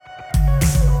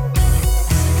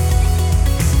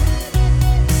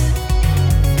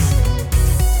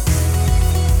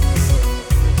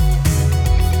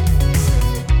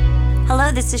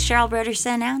Hello, this is Cheryl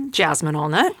Broderson and Jasmine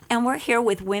Allnut. And we're here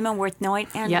with Women Worth Knowing.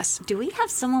 And yes. Do we have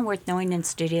someone worth knowing in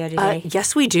studio today?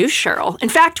 Yes, we do, Cheryl. In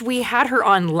fact, we had her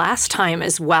on last time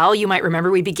as well. You might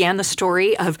remember we began the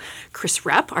story of Kris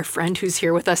Repp, our friend who's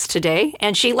here with us today.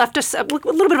 And she left us a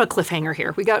little bit of a cliffhanger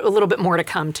here. We got a little bit more to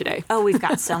come today. Oh, we've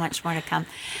got so much more to come.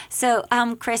 So,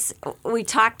 Kris, we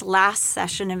talked last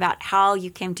session about how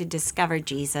you came to discover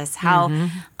Jesus, how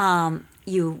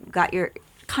you got your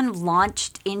kind of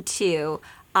launched into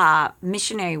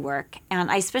missionary work. And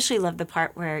I especially love the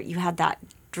part where you had that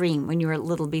dream when you were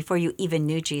little, before you even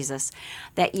knew Jesus,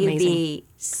 that you'd be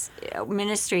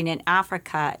ministering in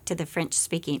Africa to the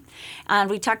French-speaking. And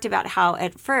we talked about how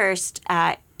at first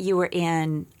you were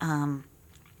in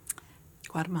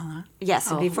Guatemala. Yes,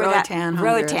 and before Roatan,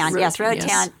 that,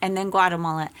 Roatan, and then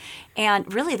Guatemala.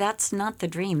 And really, that's not the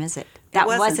dream, is it? That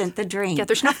wasn't the dream. Yeah,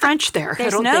 there's no French there.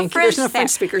 There's There's no French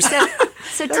speakers.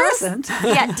 So tell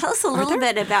us a little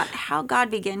bit about how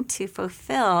God began to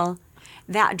fulfill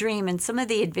that dream and some of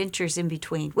the adventures in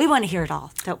between. We want to hear it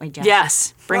all, don't we, Jen?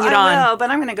 Yes, bring it on. I will, but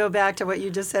I'm going to go back to what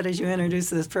you just said as you introduced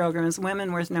this program. It's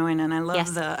Women Worth Knowing, and I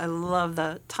love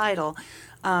the title.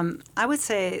 I would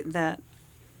say that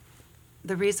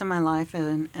the reason my life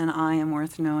and I am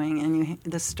worth knowing, and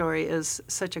this story is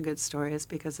such a good story, is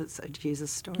because it's a Jesus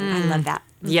story. I love that.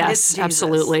 Yes,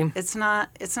 absolutely. It's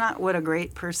not what a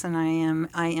great person I am.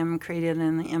 I am created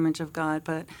in the image of God,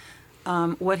 but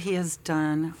what He has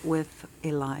done with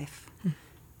a life,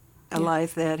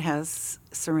 life that has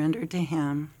surrendered to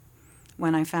Him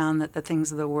when I found that the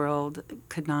things of the world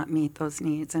could not meet those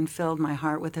needs, and filled my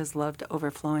heart with His love to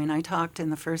overflowing. I talked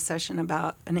in the first session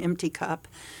about an empty cup.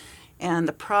 And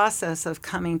the process of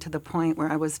coming to the point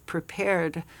where I was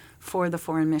prepared for the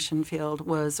foreign mission field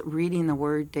was reading the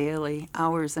Word daily,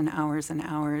 hours and hours and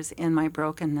hours in my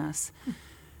brokenness.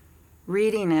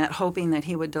 Reading it, hoping that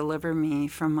He would deliver me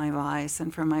from my vice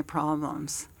and from my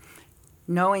problems.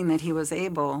 Knowing that He was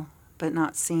able, but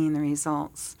not seeing the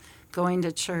results. Going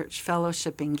to church,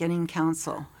 fellowshipping, getting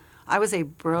counsel. I was a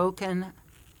broken,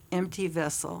 empty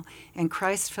vessel, and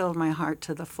Christ filled my heart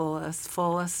to the fullest,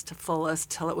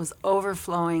 till it was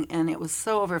overflowing, and it was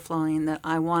so overflowing that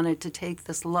I wanted to take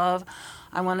this love,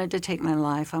 I wanted to take my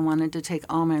life, I wanted to take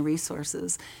all my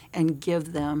resources and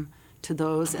give them to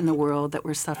those in the world that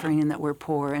were suffering and that were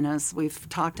poor. And as we've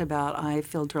talked about, I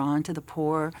feel drawn to the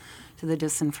poor, to the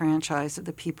disenfranchised, to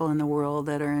the people in the world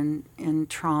that are in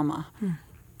trauma.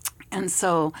 And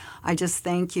so I just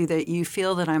thank you that you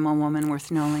feel that I'm a woman worth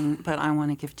knowing, but I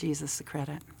want to give Jesus the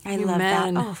credit. I love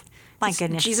that. Oh, my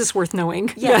goodness. Jesus worth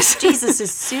knowing. Yes, Jesus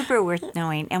is super worth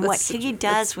knowing. And what He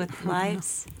does with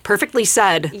lives. Perfectly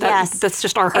said. Yes. That's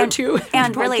just our heart, too.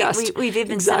 And really, we've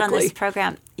even said on this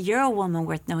program, you're a woman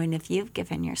worth knowing if you've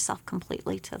given yourself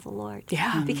completely to the Lord.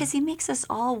 Yeah. Because He makes us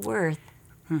all worthy.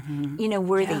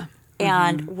 Yeah.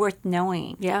 And worth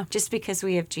knowing. Yeah. Just because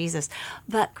we have Jesus.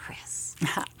 But, Kris,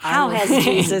 how has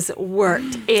Jesus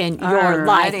worked in your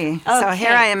life? Okay. So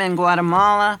here I am in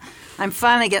Guatemala. I'm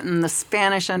finally getting the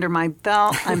Spanish under my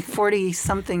belt. I'm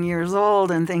 40-something years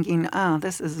old and thinking, oh,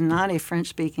 this is not a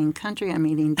French-speaking country. I'm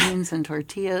eating beans and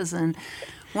tortillas and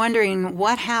wondering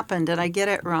what happened. Did I get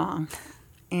it wrong?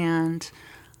 And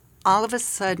all of a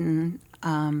sudden,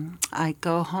 I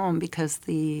go home because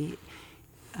the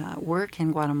work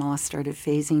in Guatemala started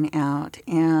phasing out.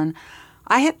 And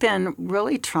I had been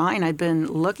really trying. I'd been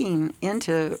looking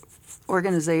into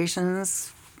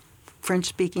organizations,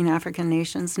 French-speaking African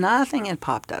nations. Nothing had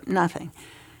popped up, nothing.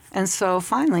 And so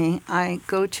finally, I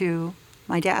go to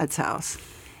my dad's house.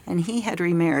 And he had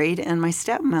remarried, and my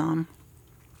stepmom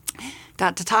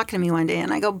got to talk to me one day.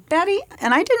 And I go, Betty,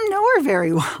 and I didn't know her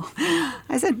very well.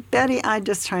 I said, Betty, I'm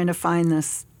just trying to find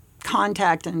this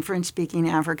contact in French-speaking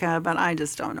Africa, but I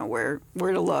just don't know where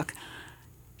to look.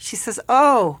 She says,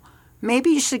 oh, maybe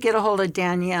you should get a hold of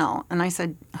Danielle. And I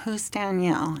said, who's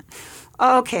Danielle?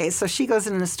 Okay, so she goes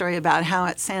into the story about how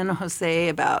at San Jose,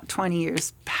 about 20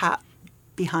 years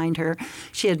behind her,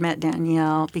 she had met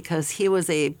Danielle because he was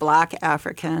a black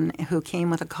African who came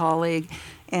with a colleague,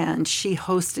 and she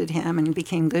hosted him and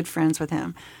became good friends with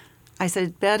him. I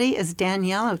said, Betty, is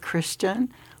Danielle a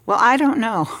Christian? Well, I don't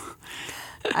know.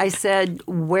 I said,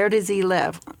 where does he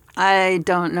live? I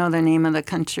don't know the name of the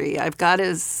country. I've got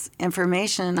his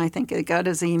information. I think I got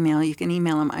his email. You can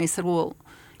email him. I said, well,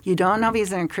 you don't know if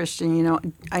he's a Christian. You know,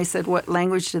 I said, what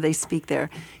language do they speak there?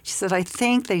 She said, I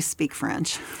think they speak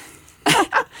French.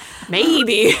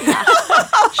 Maybe.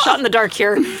 Shot in the dark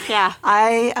here. Yeah.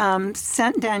 I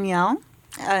sent Danielle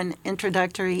an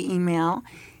introductory email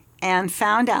and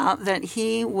found out that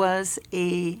he was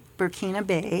a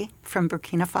Burkinabe from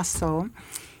Burkina Faso.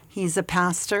 He's a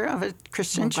pastor of a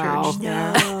Christian Wow. church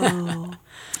there. No.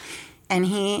 And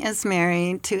he is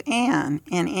married to Anne,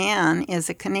 and Anne is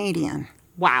a Canadian.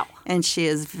 Wow. And she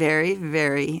is very,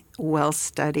 very well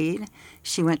studied.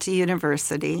 She went to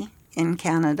university in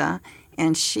Canada,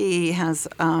 and she has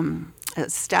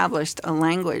established a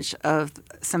language of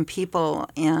some people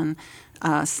in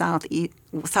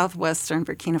southwestern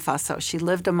Burkina Faso. She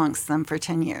lived amongst them for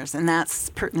 10 years, and that's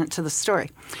pertinent to the story.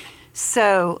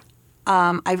 So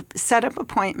I set up an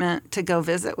appointment to go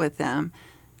visit with them,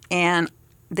 and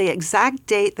the exact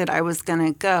date that I was going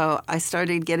to go, I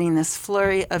started getting this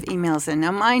flurry of emails in.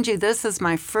 Now, mind you, this is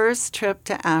my first trip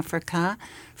to Africa,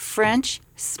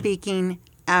 French-speaking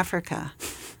Africa,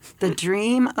 the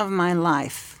dream of my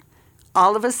life.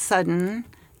 All of a sudden,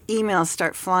 emails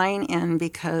start flying in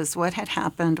because what had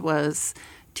happened was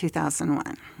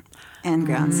 2001 and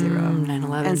Ground Zero.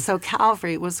 9/11. And so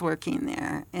Calvary was working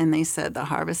there, and they said, the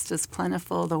harvest is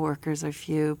plentiful, the workers are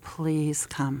few, please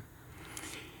come.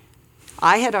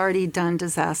 I had already done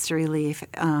disaster relief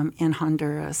in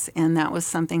Honduras, and that was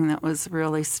something that was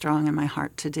really strong in my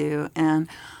heart to do. And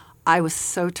I was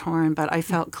so torn, but I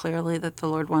felt clearly that the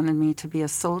Lord wanted me to be a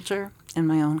soldier in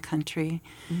my own country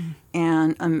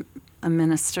and a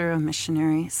minister, a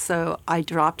missionary. So I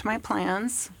dropped my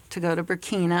plans to go to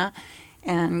Burkina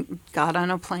and got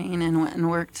on a plane and went and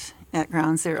worked at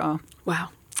Ground Zero. Wow.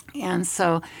 And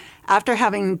so after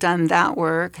having done that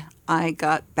work, I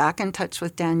got back in touch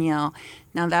with Danielle.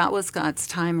 Now, that was God's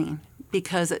timing,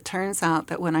 because it turns out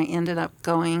that when I ended up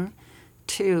going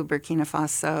to Burkina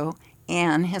Faso,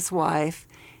 Anne, his wife,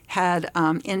 had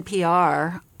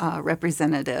NPR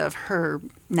representative, her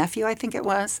nephew, I think it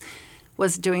was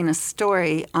doing a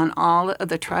story on all of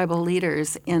the tribal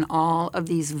leaders in all of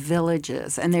these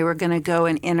villages, and they were going to go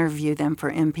and interview them for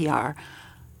NPR.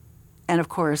 And, of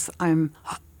course,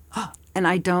 and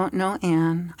I don't know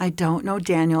Anne. I don't know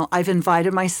Daniel. I've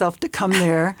invited myself to come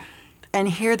there. And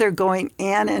here they're going,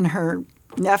 Anne and her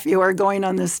nephew are going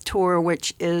on this tour,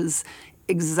 which is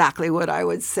exactly what I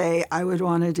would say I would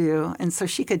want to do. And so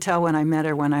she could tell when I met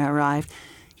her when I arrived,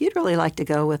 you'd really like to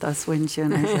go with us, wouldn't you?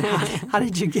 And I said, how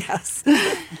did you guess?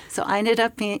 So I ended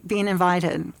up being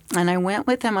invited. And I went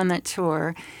with them on that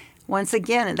tour. Once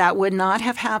again, that would not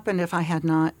have happened if I had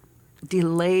not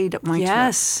delayed my trip.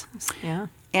 Yes. Yeah.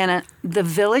 And the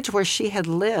village where she had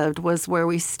lived was where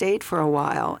we stayed for a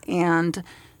while. And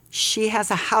she has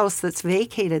a house that's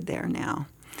vacated there now.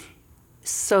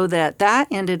 So that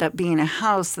ended up being a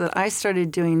house that I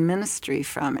started doing ministry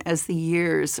from as the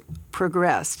years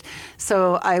progressed.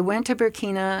 So I went to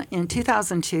Burkina in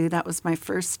 2002. That was my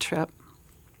first trip.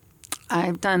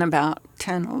 I've done about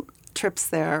 10 trips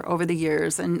there over the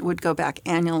years and would go back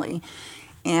annually.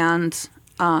 And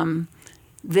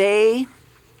they,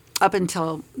 up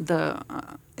until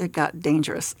it got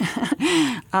dangerous.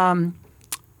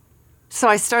 So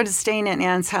I started staying at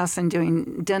Anne's house and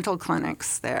doing dental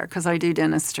clinics there because I do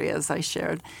dentistry, as I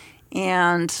shared.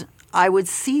 And I would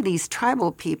see these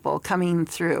tribal people coming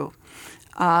through,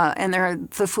 and they're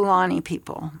the Fulani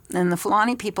people. And the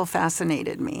Fulani people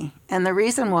fascinated me. And the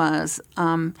reason was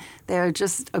they're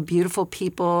just a beautiful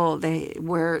people. They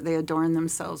adorn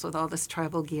themselves with all this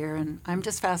tribal gear, and I'm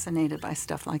just fascinated by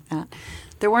stuff like that.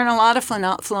 There weren't a lot of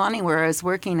Fulani where I was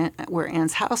working at, where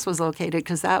Anne's house was located,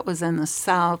 because that was in the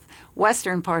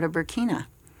southwestern part of Burkina.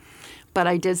 But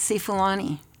I did see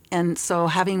Fulani. And so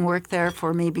having worked there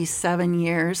for maybe 7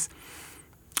 years,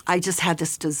 I just had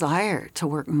this desire to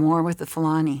work more with the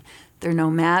Fulani. They're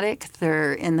nomadic.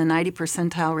 They're in the 90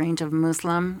 percentile range of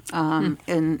Muslim.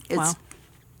 And it's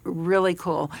really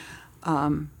cool.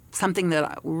 Something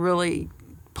that really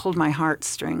pulled my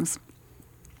heartstrings.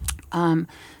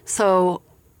 So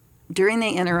during the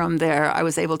interim there, I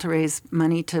was able to raise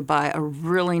money to buy a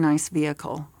really nice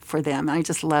vehicle for them. I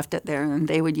just left it there, and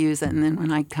they would use it, and then when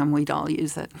I'd come, we'd all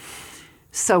use it.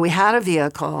 So we had a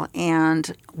vehicle,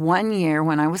 and one year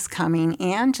when I was coming,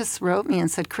 Anne just wrote me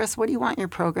and said, Kris, what do you want your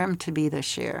program to be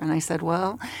this year? And I said,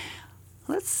 well,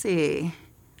 let's see.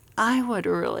 I would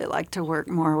really like to work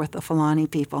more with the Fulani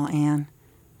people, Anne.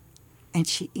 And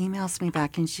she emails me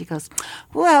back, and she goes,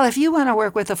 well, if you want to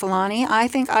work with the Fulani, I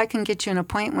think I can get you an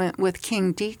appointment with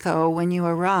King Diko when you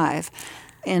arrive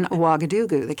in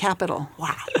Ouagadougou, the capital.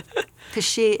 Wow. Because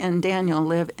she and Daniel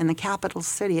live in the capital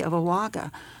city of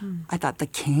Ouaga. I thought, the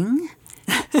king?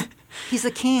 He's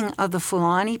the king of the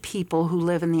Fulani people who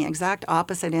live in the exact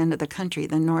opposite end of the country,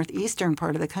 the northeastern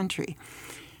part of the country.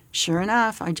 Sure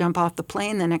enough, I jump off the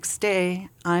plane the next day.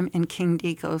 I'm in King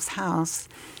Diko's house,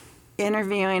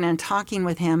 interviewing and talking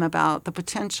with him about the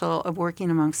potential of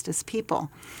working amongst his people.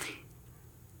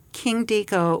 King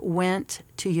Diko went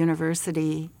to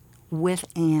university with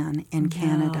Anne in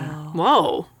Canada.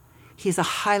 Whoa. He's a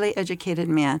highly educated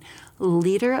man,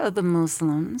 leader of the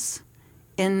Muslims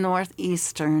in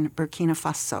northeastern Burkina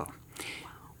Faso.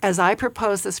 As I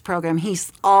propose this program,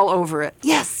 he's all over it.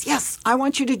 Yes, I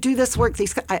want you to do this work.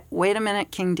 Wait a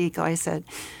minute, King Deco, I said.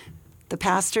 The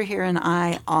pastor here and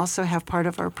I also have part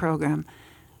of our program,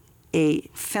 a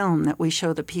film that we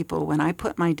show the people when I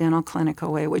put my dental clinic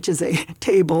away, which is a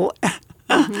table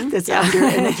that's under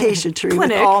an acacia tree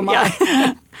Clinic, with all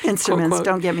my instruments. Quote.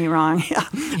 Don't get me wrong.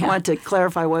 I want to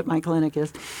clarify what my clinic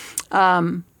is.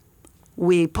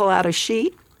 We pull out a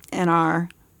sheet and our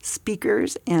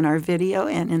speakers and our video,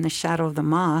 and in the shadow of the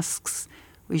mosques,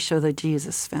 we show the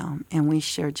Jesus film, and we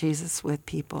share Jesus with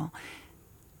people.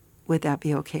 Would that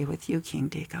be okay with you, King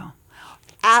Deco?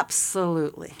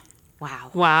 Absolutely.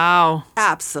 Wow.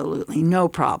 Absolutely. No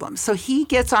problem. So he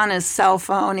gets on his cell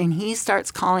phone and he starts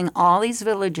calling all these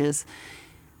villages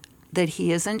that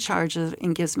he is in charge of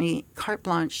and gives me carte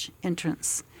blanche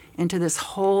entrance into this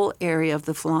whole area of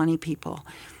the Fulani people.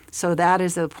 So that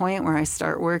is the point where I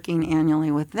start working annually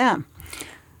with them.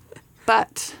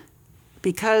 But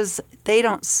because they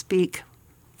don't speak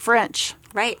French,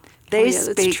 Right. they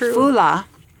that's speak true. Fula.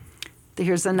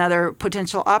 Here's another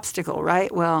potential obstacle,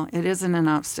 right? Well, it isn't an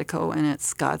obstacle when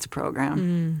it's God's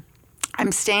program.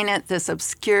 I'm staying at this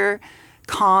obscure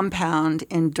compound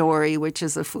in Dori, which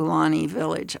is a Fulani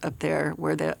village up there,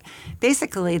 where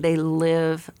basically they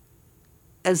live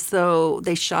as though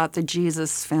they shot the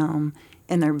Jesus film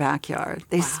in their backyard.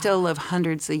 They still live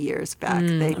hundreds of years back.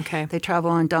 They travel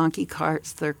on donkey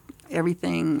carts.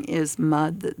 Everything is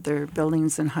mud that their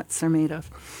buildings and huts are made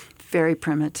of. Very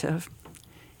primitive.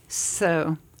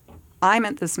 So I'm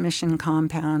at this mission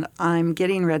compound. I'm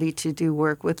getting ready to do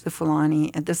work with the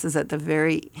Fulani, and this is at the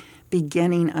very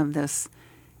beginning of this.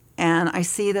 And I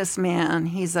see this man.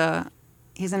 He's an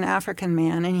African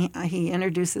man, and he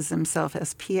introduces himself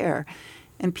as Pierre.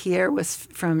 And Pierre was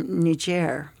from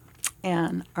Niger,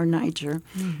 and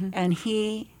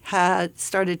he had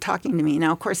started talking to me.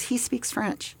 Now, of course, he speaks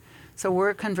French, so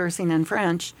we're conversing in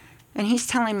French. And he's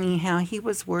telling me how he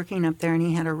was working up there and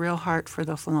he had a real heart for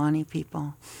the Fulani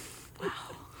people. Wow.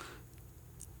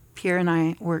 Pierre and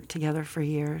I worked together for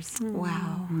years.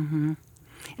 Wow. Mm-hmm.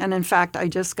 And in fact, I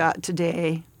just got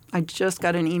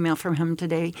an email from him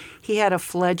today. He had a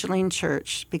fledgling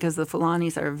church because the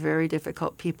Fulanis are very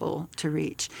difficult people to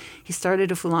reach. He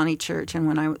started a Fulani church,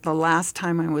 and the last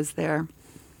time I was there,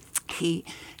 he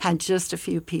had just a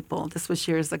few people. This was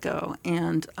years ago.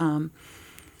 And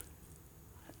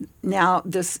now,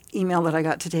 this email that I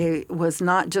got today was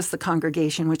not just the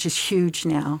congregation, which is huge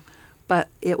now, but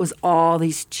it was all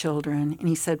these children. And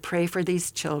he said, pray for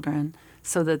these children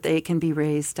so that they can be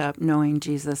raised up knowing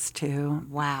Jesus too.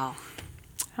 Wow.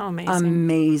 How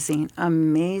amazing.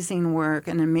 Amazing work,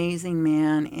 an amazing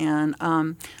man. And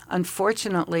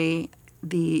unfortunately,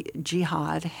 the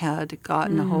jihad had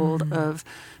gotten hold of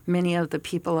many of the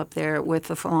people up there, with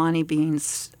the Fulani being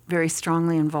very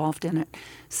strongly involved in it.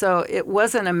 So it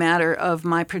wasn't a matter of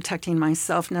my protecting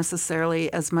myself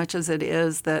necessarily as much as it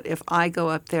is that if I go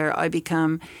up there, I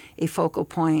become a focal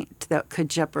point that could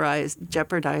jeopardize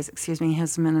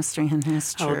his ministry and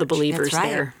his church. Oh, the believers That's right.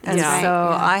 there. And Yeah. so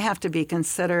Right, yeah. I have to be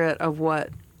considerate of what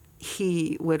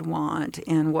he would want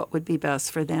and what would be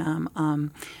best for them.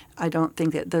 I don't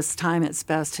think at this time it's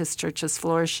best. His church is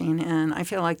flourishing, and I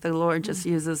feel like the Lord just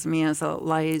uses me as a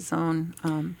liaison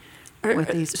with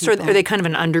these So people. are they kind of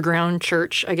an underground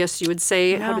church, I guess you would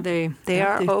say? How do they? They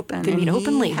are open. They meet and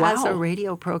openly. He has Wow. a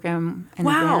radio program, an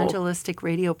Wow. evangelistic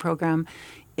radio program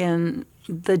in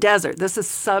the desert. This is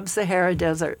sub-Sahara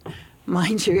desert.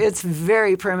 Mind you, it's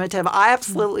very primitive. I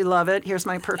absolutely love it. Here's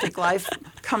my perfect life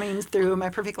coming through, my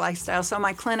perfect lifestyle. So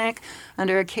my clinic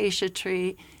under a acacia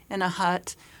tree in a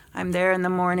hut. I'm there in the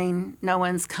morning. No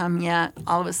one's come yet.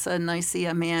 All of a sudden, I see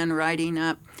a man riding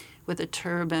up with a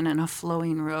turban and a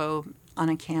flowing robe on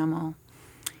a camel.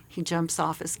 He jumps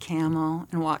off his camel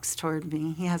and walks toward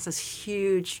me. He has this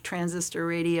huge transistor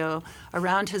radio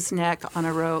around his neck on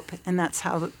a rope, and that's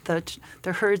how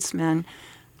the herdsmen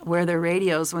wear their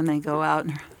radios when they go out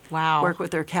and work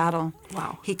with their cattle.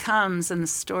 Wow. He comes, and the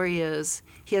story is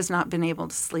he has not been able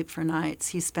to sleep for nights.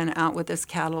 He's been out with his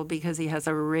cattle because he has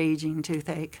a raging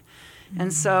toothache.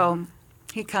 And so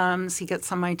he comes, he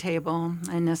gets on my table,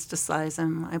 I anesthetize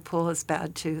him, I pull his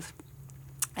bad tooth.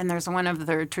 And there's one of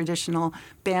their traditional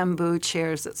bamboo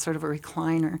chairs that's sort of a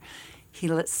recliner.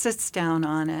 He sits down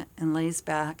on it and lays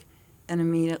back and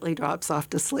immediately drops off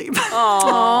to sleep.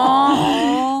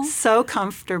 So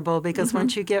comfortable, because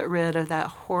once you get rid of that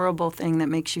horrible thing that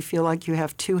makes you feel like you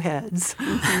have two heads,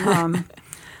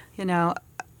 you know,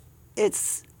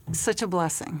 it's such a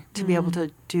blessing to be able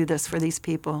to do this for these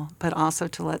people, but also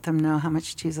to let them know how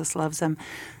much Jesus loves them.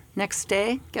 Next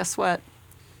day, guess what?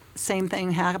 Same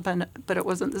thing happened, but it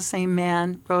wasn't the same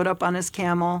man. Rode up on his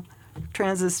camel,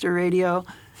 transistor radio.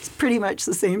 It's pretty much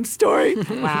the same story.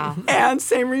 Wow. And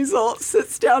same result.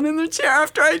 Sits down in the chair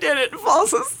after I did it and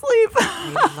falls asleep.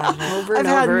 Over and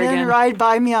I've had over men again. ride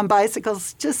by me on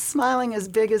bicycles, just smiling as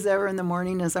big as ever in the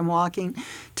morning as I'm walking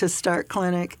to start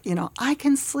clinic. You know, I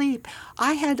can sleep.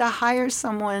 I had to hire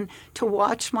someone to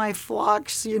watch my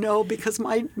flocks, you know, because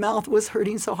my mouth was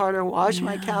hurting so hard, or watch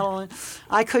my cattle. And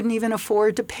I couldn't even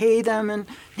afford to pay them. And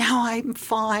now I'm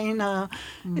fine. How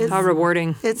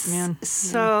rewarding. It's Man.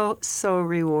 so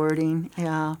rewarding.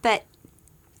 Yeah. But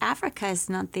Africa is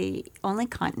not the only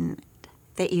continent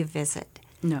that you visit.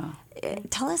 No.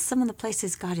 Tell us some of the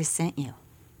places God has sent you.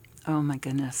 Oh, my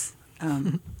goodness.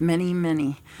 Many.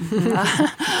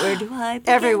 Where do I begin?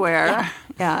 Everywhere.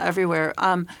 Yeah, everywhere.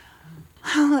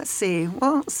 Let's see.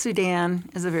 Well, Sudan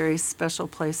is a very special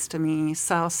place to me.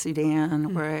 South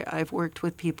Sudan, where I've worked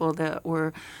with people that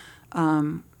were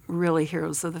really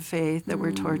heroes of the faith, that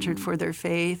were tortured for their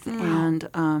faith,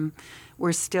 and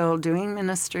were still doing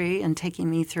ministry and taking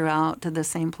me throughout to the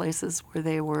same places where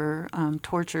they were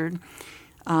tortured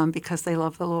because they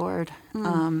love the Lord.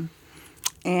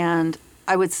 And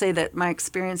I would say that my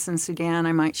experience in Sudan,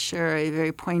 I might share a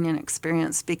very poignant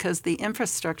experience because the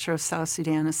infrastructure of South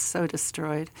Sudan is so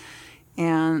destroyed,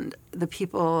 and the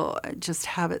people just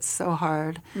have it so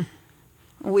hard.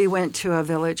 We went to a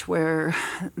village where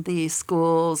the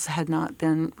schools had not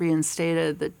been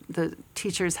reinstated, the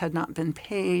teachers had not been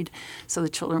paid, so the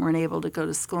children weren't able to go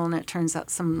to school, and it turns out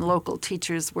some local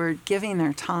teachers were giving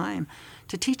their time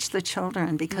to teach the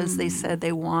children because they said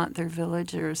they want their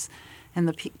villagers and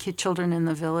the children in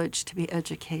the village to be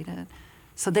educated.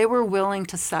 So they were willing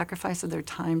to sacrifice their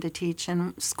time to teach.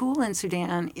 And school in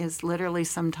Sudan is literally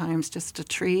sometimes just a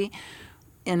tree,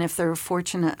 and if they're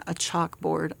fortunate, a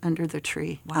chalkboard under the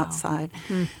tree outside.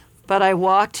 But I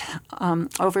walked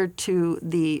over to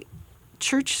the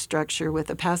church structure with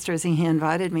the pastor as he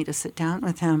invited me to sit down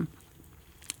with him.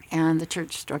 And the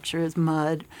church structure is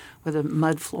mud with a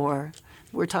mud floor.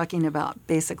 We're talking about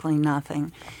basically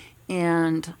nothing.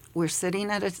 And we're sitting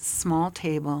at a small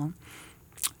table,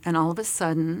 and all of a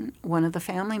sudden, one of the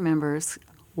family members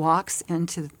walks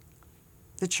into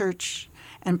the church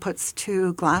and puts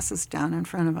 2 glasses down in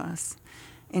front of us.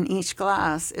 And each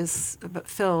glass is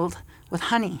filled with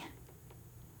honey.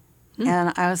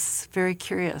 And I was very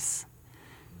curious.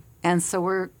 And so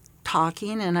we're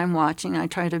talking, and I'm watching. I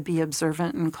try to be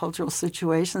observant in cultural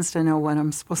situations to know what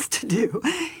I'm supposed to do.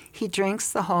 He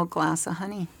drinks the whole glass of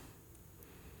honey.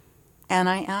 And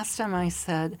I asked him, I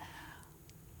said,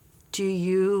 do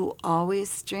you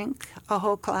always drink a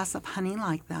whole glass of honey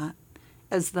like that?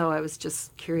 As though I was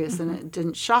just curious and it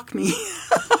didn't shock me.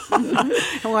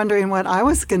 Wondering what I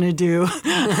was going to do.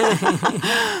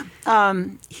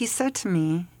 He said to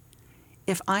me,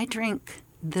 if I drink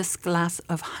this glass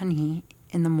of honey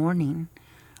in the morning,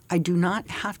 I do not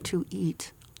have to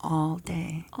eat all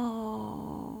day.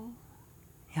 Oh.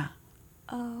 Yeah.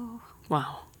 Oh.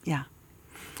 Wow. Yeah.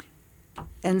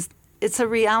 And it's a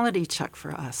reality check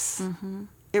for us.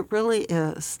 It really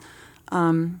is.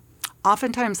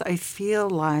 Oftentimes I feel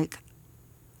like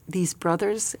these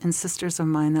brothers and sisters of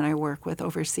mine that I work with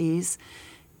overseas,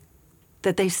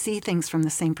 that they see things from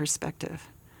the same perspective,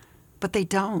 but they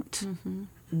don't.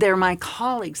 They're my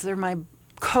colleagues, they're my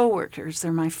coworkers,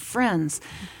 they're my friends.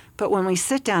 But when we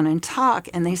sit down and talk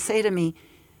and they say to me,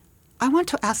 I want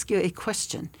to ask you a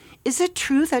question. Is it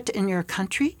true that in your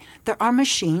country there are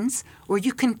machines where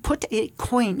you can put a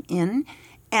coin in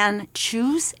and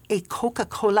choose a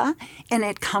Coca-Cola and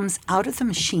it comes out of the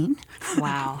machine?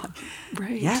 Wow.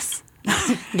 Right. Yes.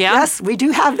 Yeah. Yes, we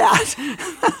do have that.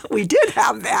 We did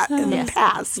have that in the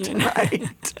past,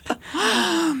 right?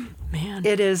 Man.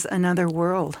 It is another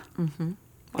world. Wow.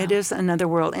 It is another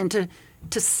world. And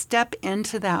to step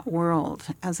into that world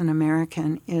as an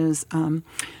American is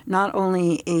not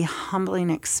only a humbling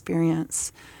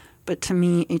experience, but to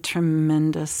me a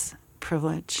tremendous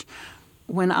privilege.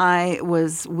 When I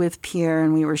was with Pierre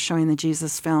and we were showing the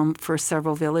Jesus film for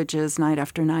several villages night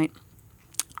after night,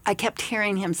 I kept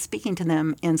hearing him speaking to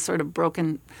them in sort of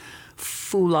broken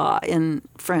fula in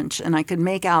French, and I could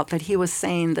make out that he was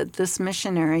saying that this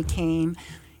missionary came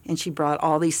and she brought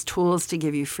all these tools to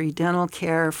give you free dental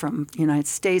care from the United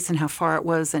States and how far it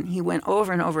was. And he went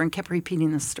over and over and kept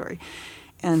repeating this story.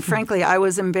 And frankly, I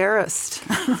was embarrassed.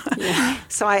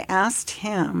 So I asked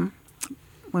him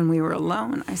when we were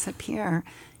alone, I said, Pierre,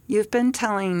 you've been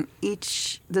telling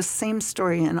each the same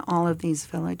story in all of these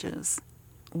villages.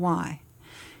 Why?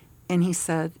 And he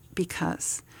said,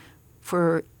 because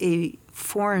for a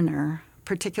foreigner,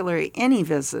 particularly any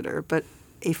visitor, but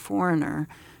a foreigner,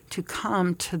 to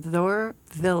come to their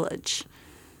village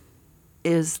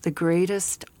is the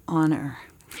greatest honor.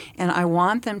 And I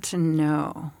want them to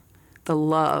know the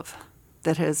love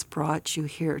that has brought you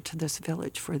here to this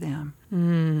village for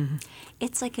them.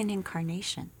 It's like an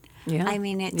incarnation. Yeah. I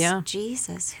mean, it's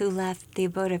Jesus who left the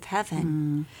abode of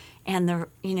heaven and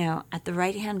at the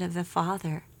right hand of the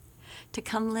Father to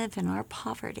come live in our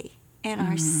poverty and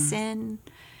our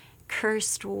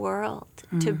sin-cursed world,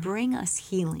 to bring us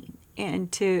healing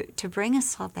and to bring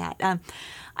us all that.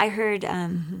 I heard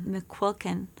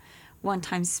McQuilkin one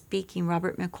time speaking,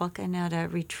 Robert McQuilkin, at a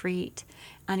retreat,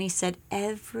 and he said,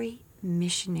 every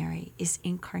missionary is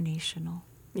incarnational.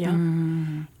 Yeah.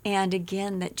 And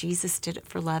again, that Jesus did it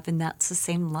for love, and that's the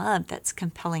same love that's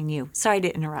compelling you. Sorry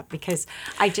to interrupt, because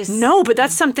I just... No, but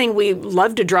that's something we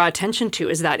love to draw attention to,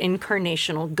 is that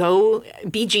incarnational, go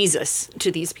be Jesus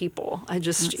to these people.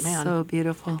 That's so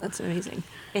beautiful. That's amazing.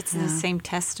 It's the same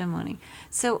testimony.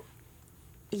 So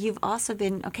you've also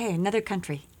been, another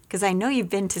country, because I know you've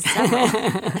been to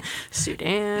several.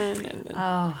 Sudan.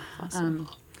 And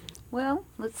well,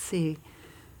 let's see.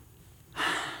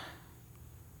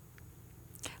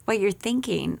 What you're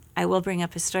thinking, I will bring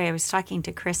up a story. I was talking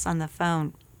to Kris on the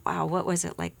phone. Wow, what was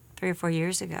it, like 3 or 4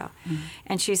 years ago?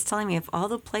 And she was telling me of all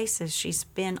the places she's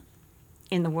been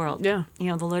in the world. Yeah.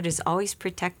 The Lord has always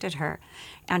protected her.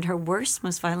 And her worst,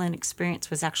 most violent experience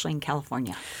was actually in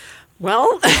California.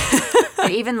 Well,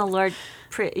 But even the Lord,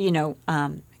 I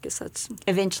guess that's...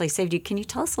 eventually saved you. Can you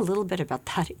tell us a little bit about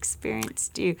that experience?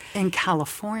 In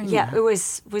California? Yeah,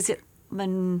 was it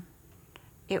when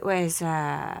it was...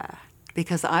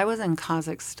 Because I was in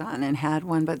Kazakhstan and had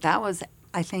one, but that was,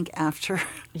 I think, after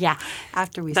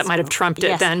after we That might have trumped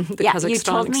it then, the Kazakhstan you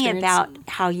told me experience. about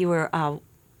how you were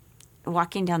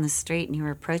walking down the street and you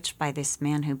were approached by this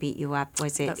man who beat you up.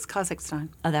 Was it? That's Kazakhstan.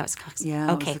 Oh, that was Kazakhstan.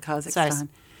 Yeah, okay. it was Kazakhstan.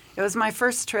 It was my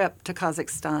first trip to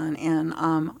Kazakhstan, and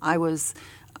I was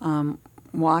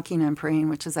walking and praying,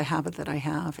 which is a habit that I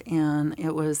have, and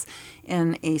it was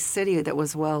in a city that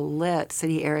was well lit,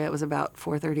 city area. It was about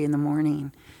 4:30 in the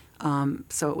morning.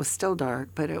 So it was still dark,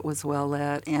 but it was well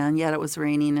lit, and yet it was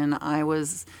raining, and I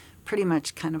was pretty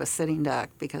much kind of a sitting duck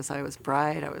because I was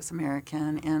bright, I was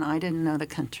American, and I didn't know the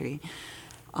country.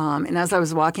 And as I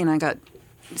was walking, I got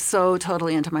so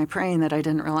totally into my praying that I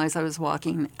didn't realize I was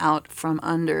walking out from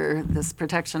under this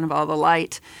protection of all the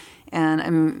light,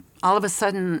 and all of a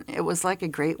sudden it was like a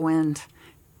great wind,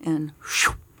 and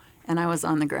I was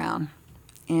on the ground,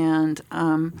 and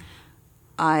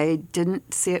I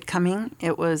didn't see it coming.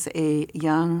 It was a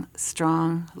young,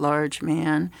 strong, large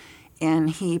man,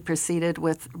 and he proceeded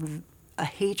with a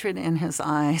hatred in his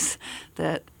eyes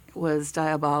that was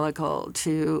diabolical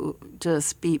to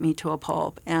just beat me to a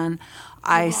pulp. And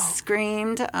I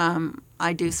screamed.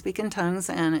 I do speak in tongues,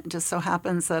 and it just so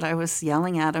happens that I was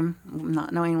yelling at him,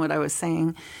 not knowing what I was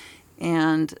saying,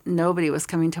 and nobody was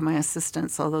coming to my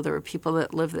assistance, although there were people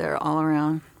that lived there all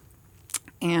around.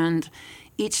 And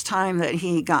each time that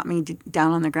he got me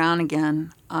down on the ground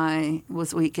again, I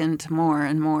was weakened more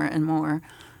and more and more,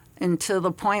 until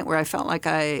the point where I felt like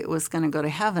I was going to go to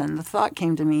heaven. The thought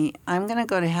came to me, I'm going to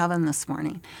go to heaven this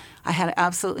morning. I had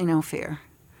absolutely no fear.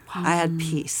 Wow. I had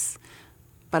peace.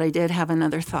 But I did have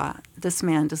another thought. This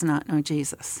man does not know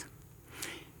Jesus.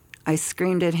 I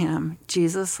screamed at him,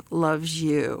 Jesus loves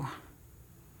you.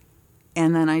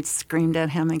 And then I screamed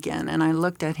at him again, and I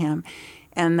looked at him,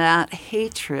 and that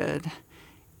hatred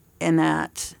and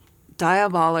that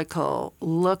diabolical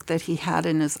look that he had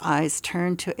in his eyes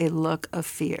turned to a look of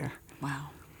fear. Wow.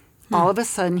 All of a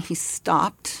sudden, he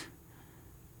stopped,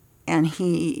 and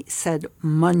he said,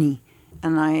 money.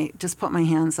 And I just put my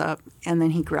hands up, and then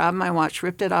he grabbed my watch,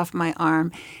 ripped it off my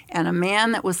arm, and a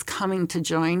man that was coming to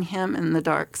join him in the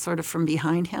dark, sort of from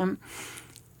behind him,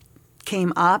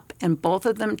 came up, and both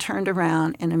of them turned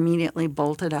around and immediately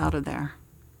bolted out of there.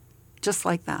 Just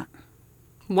like that.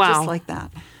 Wow. Just like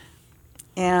that.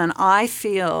 And I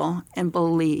feel and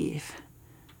believe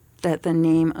that the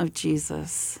name of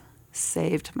Jesus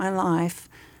saved my life,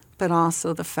 but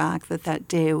also the fact that that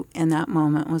day and that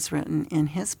moment was written in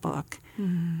his book,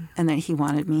 and that he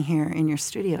wanted me here in your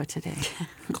studio today.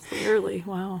 Clearly,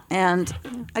 wow. And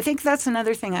I think that's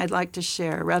another thing I'd like to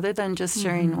share, rather than just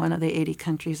sharing one of the 80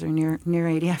 countries or near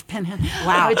 80 I've been in. Wow.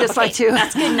 I would just like to.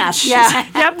 That's good enough. Yeah.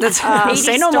 Yep, that's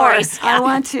say no stories. more.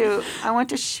 I want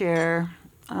to share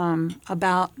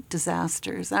about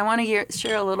disasters. I want to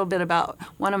share a little bit about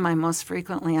one of my most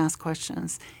frequently asked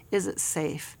questions: is it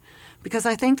safe? Because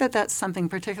I think that that's something,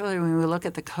 particularly when we look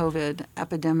at the COVID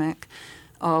epidemic,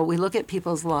 we look at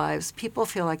people's lives. People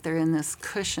feel like they're in this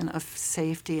cushion of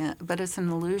safety, but it's an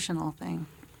illusional thing.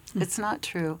 It's not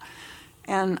true.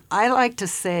 And I like to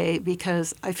say,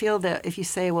 because I feel that if you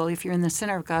say, well, if you're in the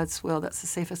center of God's will, that's the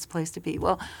safest place to be.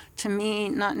 Well, to me,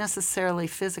 not necessarily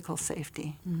physical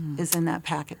safety is in that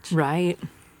package. Right.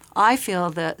 I feel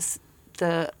that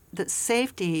that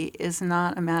safety is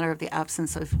not a matter of the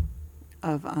absence of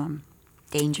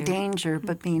danger,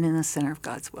 but being in the center of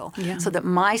God's will. Yeah. So that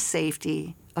my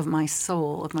safety of my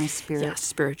soul, of my spirit,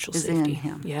 spiritual is safety. in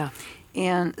Him. Yeah.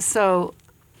 And so,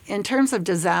 in terms of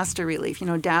disaster relief,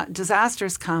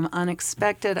 disasters come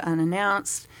unexpected,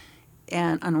 unannounced,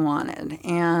 and unwanted,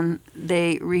 and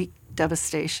they wreak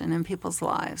devastation in people's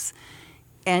lives.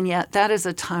 And yet, that is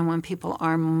a time when people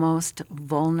are most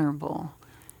vulnerable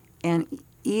and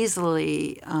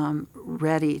easily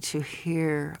ready to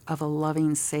hear of a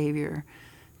loving Savior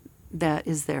that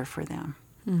is there for them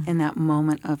in that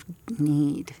moment of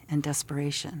need and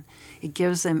desperation. It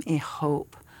gives them a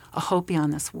hope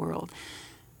beyond this world.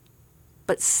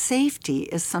 But safety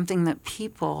is something that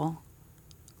people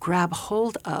grab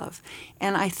hold of.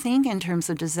 And I think in terms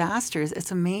of disasters,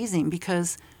 it's amazing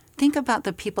because think about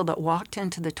the people that walked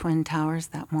into the Twin Towers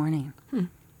that morning.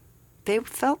 They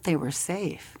felt they were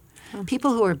safe.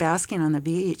 People who were basking on the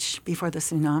beach before the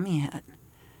tsunami hit,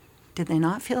 did they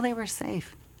not feel they were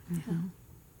safe?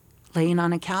 Laying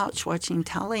on a couch watching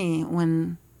telly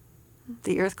when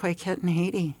the earthquake hit in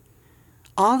Haiti.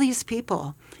 All these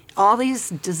people, all these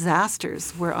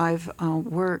disasters where I've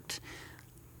worked,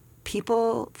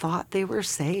 people thought they were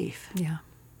safe. Yeah.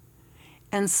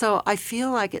 And so I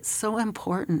feel like it's so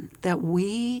important that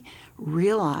we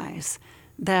realize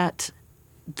that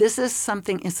this is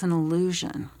something, it's an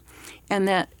illusion, and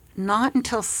that not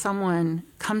until someone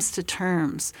comes to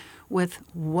terms with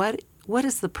what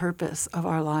is the purpose of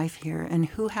our life here and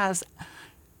who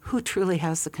truly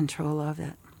has the control of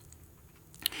it.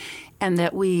 And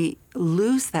that we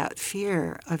lose that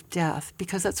fear of death,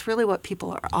 because that's really what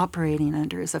people are operating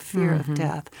under, is a fear of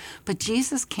death. But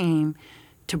Jesus came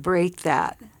to break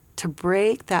that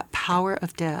power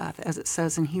of death, as it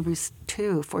says in Hebrews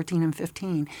 2:14 and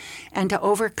 15, and to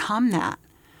overcome that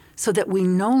so that we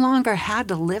no longer had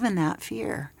to live in that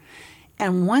fear.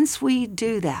 And once we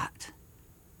do that,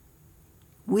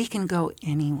 we can go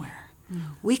anywhere.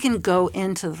 We can go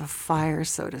into the fire,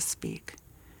 so to speak.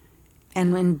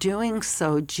 And in doing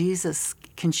so, Jesus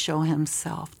can show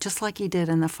himself, just like he did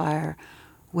in the fire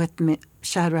with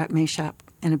Shadrach, Meshach,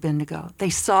 and Abednego. They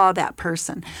saw that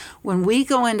person. When we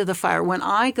go into the fire, when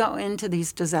I go into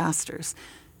these disasters,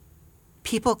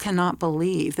 people cannot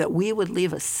believe that we would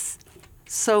leave a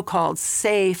so-called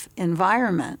safe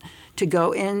environment to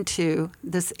go into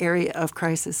this area of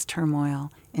crisis,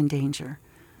 turmoil, and danger.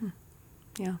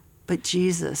 Yeah. But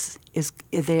Jesus is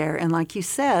there. And like you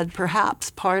said,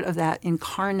 perhaps part of that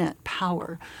incarnate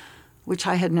power, which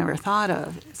I had never thought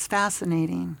of. It's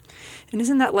fascinating. And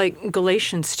isn't that like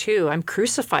Galatians 2? I'm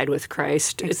crucified with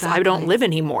Christ. Exactly. I don't live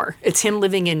anymore. It's him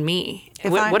living in me.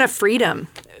 What a freedom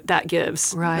that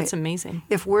gives. Right. That's amazing.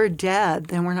 If we're dead,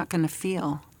 then we're not going to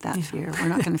feel that fear. We're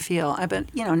not going to feel.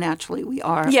 But, naturally we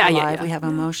are alive. Yeah. We have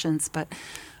emotions. But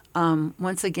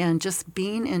once again, just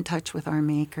being in touch with our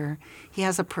Maker, he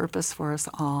has a purpose for us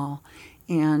all.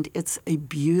 And it's a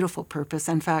beautiful purpose.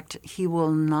 In fact, he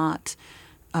will not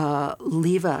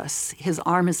leave us. His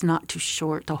arm is not too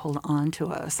short to hold on to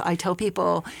us. I tell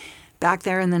people back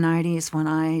there in the 90s when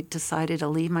I decided to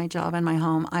leave my job and my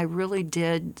home, I really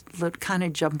did kind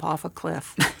of jump off a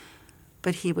cliff.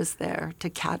 But he was there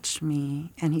to catch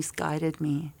me, and he's guided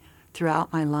me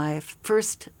throughout my life.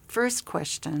 First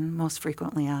question, most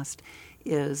frequently asked,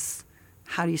 is,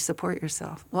 how do you support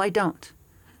yourself? Well, I don't.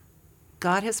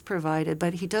 God has provided,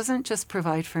 but he doesn't just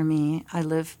provide for me. I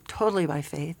live totally by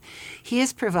faith. He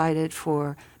has provided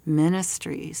for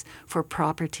ministries, for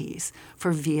properties,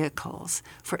 for vehicles,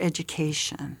 for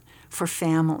education, for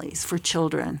families, for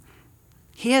children.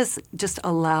 He has just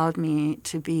allowed me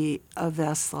to be a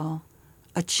vessel,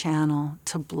 a channel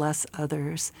to bless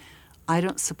others. I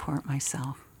don't support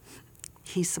myself.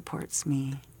 He supports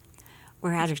me.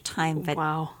 We're out of time, but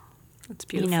wow, that's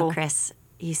beautiful. Kris,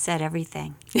 you said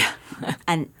everything. Yeah.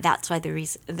 And that's why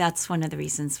that's one of the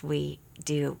reasons we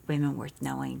do Women Worth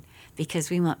Knowing, because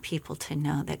we want people to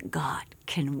know that God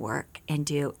can work and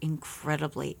do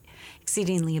incredibly,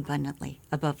 exceedingly abundantly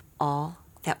above all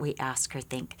that we ask or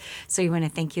think. So we want to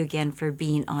thank you again for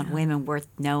being on Women Worth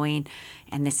Knowing.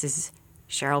 And this is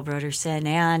Cheryl Broderson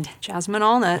and Jasmine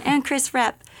Allnut and Kris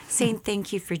Repp saying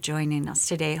thank you for joining us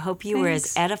today. Hope you were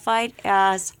as edified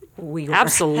as we were.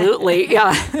 Absolutely,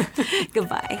 yeah.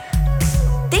 Goodbye.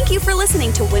 Thank Thank you for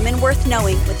listening to Women Worth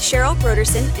Knowing with Cheryl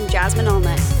Broderson and Jasmine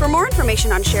Allnut. For more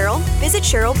information on Cheryl, visit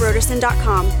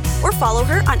CherylBroderson.com or follow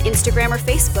her on Instagram or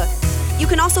Facebook. You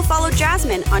can also follow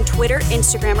Jasmine on Twitter,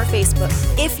 Instagram, or Facebook.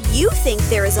 If you think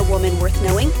there is a woman worth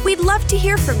knowing, we'd love to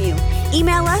hear from you.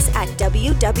 Email us at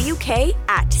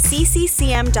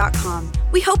wwk@cccm.com.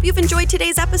 We hope you've enjoyed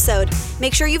today's episode.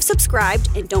 Make sure you've subscribed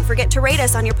and don't forget to rate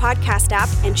us on your podcast app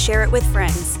and share it with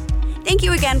friends. Thank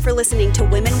you again for listening to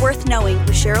Women Worth Knowing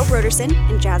with Cheryl Broderson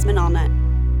and Jasmine Allnut.